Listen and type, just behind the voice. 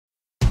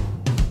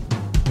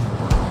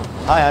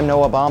Hi, I'm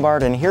Noah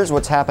Bombard, and here's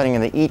what's happening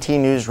in the ET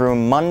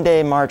Newsroom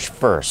Monday, March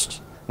 1st.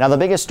 Now, the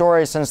biggest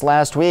story since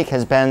last week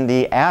has been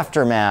the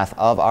aftermath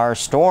of our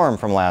storm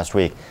from last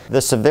week.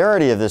 The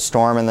severity of this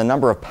storm and the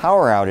number of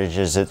power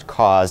outages it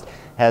caused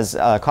has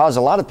caused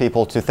a lot of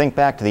people to think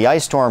back to the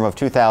ice storm of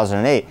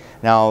 2008.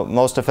 Now,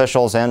 most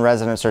officials and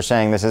residents are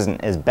saying this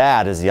isn't as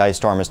bad as the ice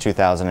storm of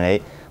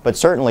 2008, but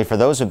certainly for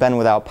those who've been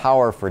without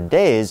power for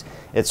days,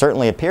 it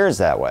certainly appears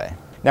that way.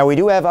 Now, we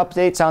do have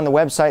updates on the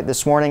website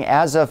this morning.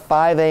 As of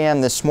 5 a.m.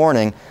 this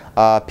morning,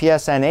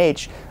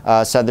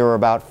 PSNH said there were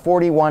about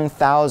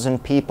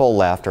 41,000 people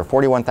left, or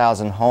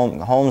 41,000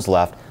 homes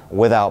left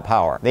without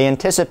power. They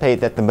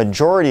anticipate that the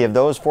majority of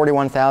those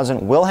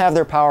 41,000 will have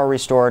their power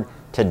restored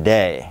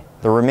today.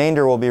 The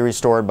remainder will be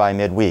restored by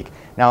midweek.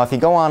 Now, if you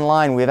go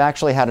online, we've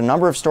actually had a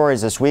number of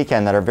stories this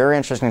weekend that are very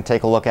interesting to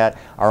take a look at.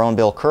 Our own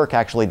Bill Kirk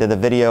actually did a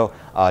video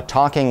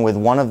talking with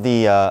one of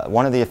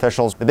the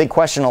officials. The big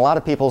question in a lot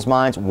of people's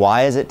minds,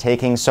 why is it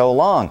taking so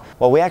long?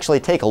 Well, we actually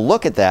take a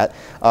look at that.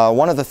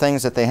 One of the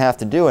things that they have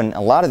to do in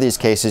a lot of these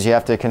cases, you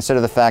have to consider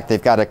the fact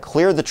they've got to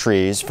clear the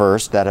trees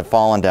first that have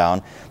fallen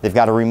down. They've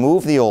got to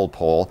remove the old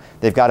pole.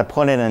 They've got to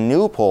put in a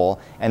new pole,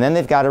 and then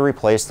they've got to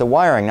replace the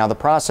wiring. Now, the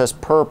process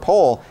per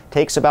pole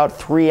takes about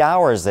 3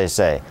 hours, they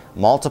say.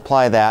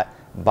 Multiply that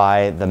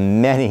by the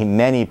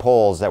many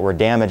poles that were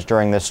damaged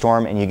during this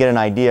storm, and you get an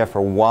idea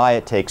for why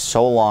it takes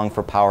so long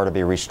for power to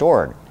be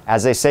restored.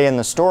 As they say in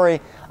the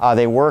story,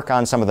 they work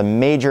on some of the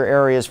major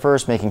areas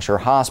first, making sure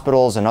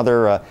hospitals and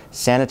other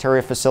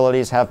sanitary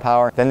facilities have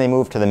power. Then they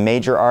move to the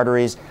major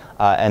arteries,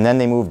 and then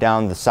they move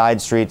down the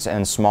side streets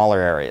and smaller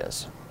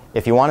areas.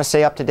 If you want to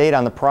stay up to date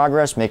on the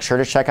progress, make sure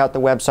to check out the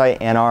website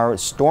and our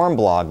storm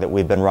blog that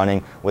we've been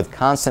running with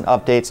constant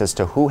updates as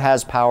to who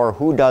has power,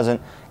 who doesn't,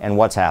 and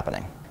what's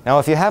happening. Now,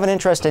 if you have an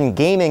interest in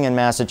gaming in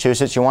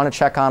Massachusetts, you want to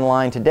check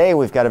online today.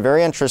 We've got a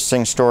very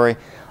interesting story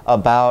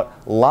about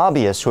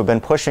lobbyists who have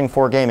been pushing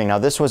for gaming. Now,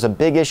 this was a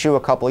big issue a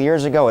couple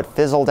years ago. It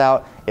fizzled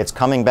out. It's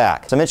coming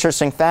back. Some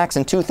interesting facts.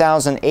 In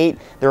 2008,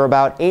 there were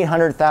about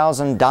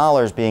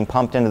 $800,000 being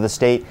pumped into the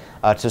state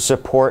to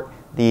support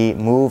the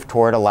move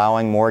toward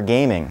allowing more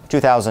gaming.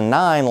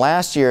 2009,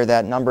 last year,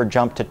 that number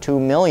jumped to 2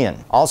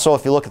 million. Also,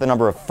 if you look at the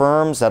number of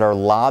firms that are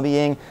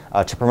lobbying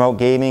to promote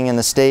gaming in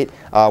the state,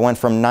 went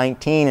from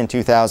 19 in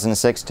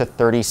 2006 to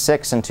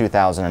 36 in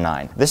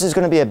 2009. This is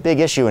going to be a big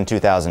issue in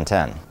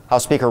 2010.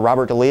 House Speaker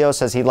Robert DeLeo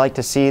says he'd like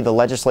to see the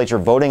legislature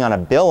voting on a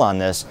bill on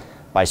this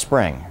by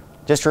spring.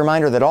 Just a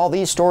reminder that all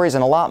these stories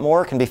and a lot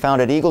more can be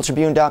found at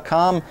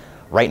Eagle-Tribune.com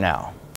right now.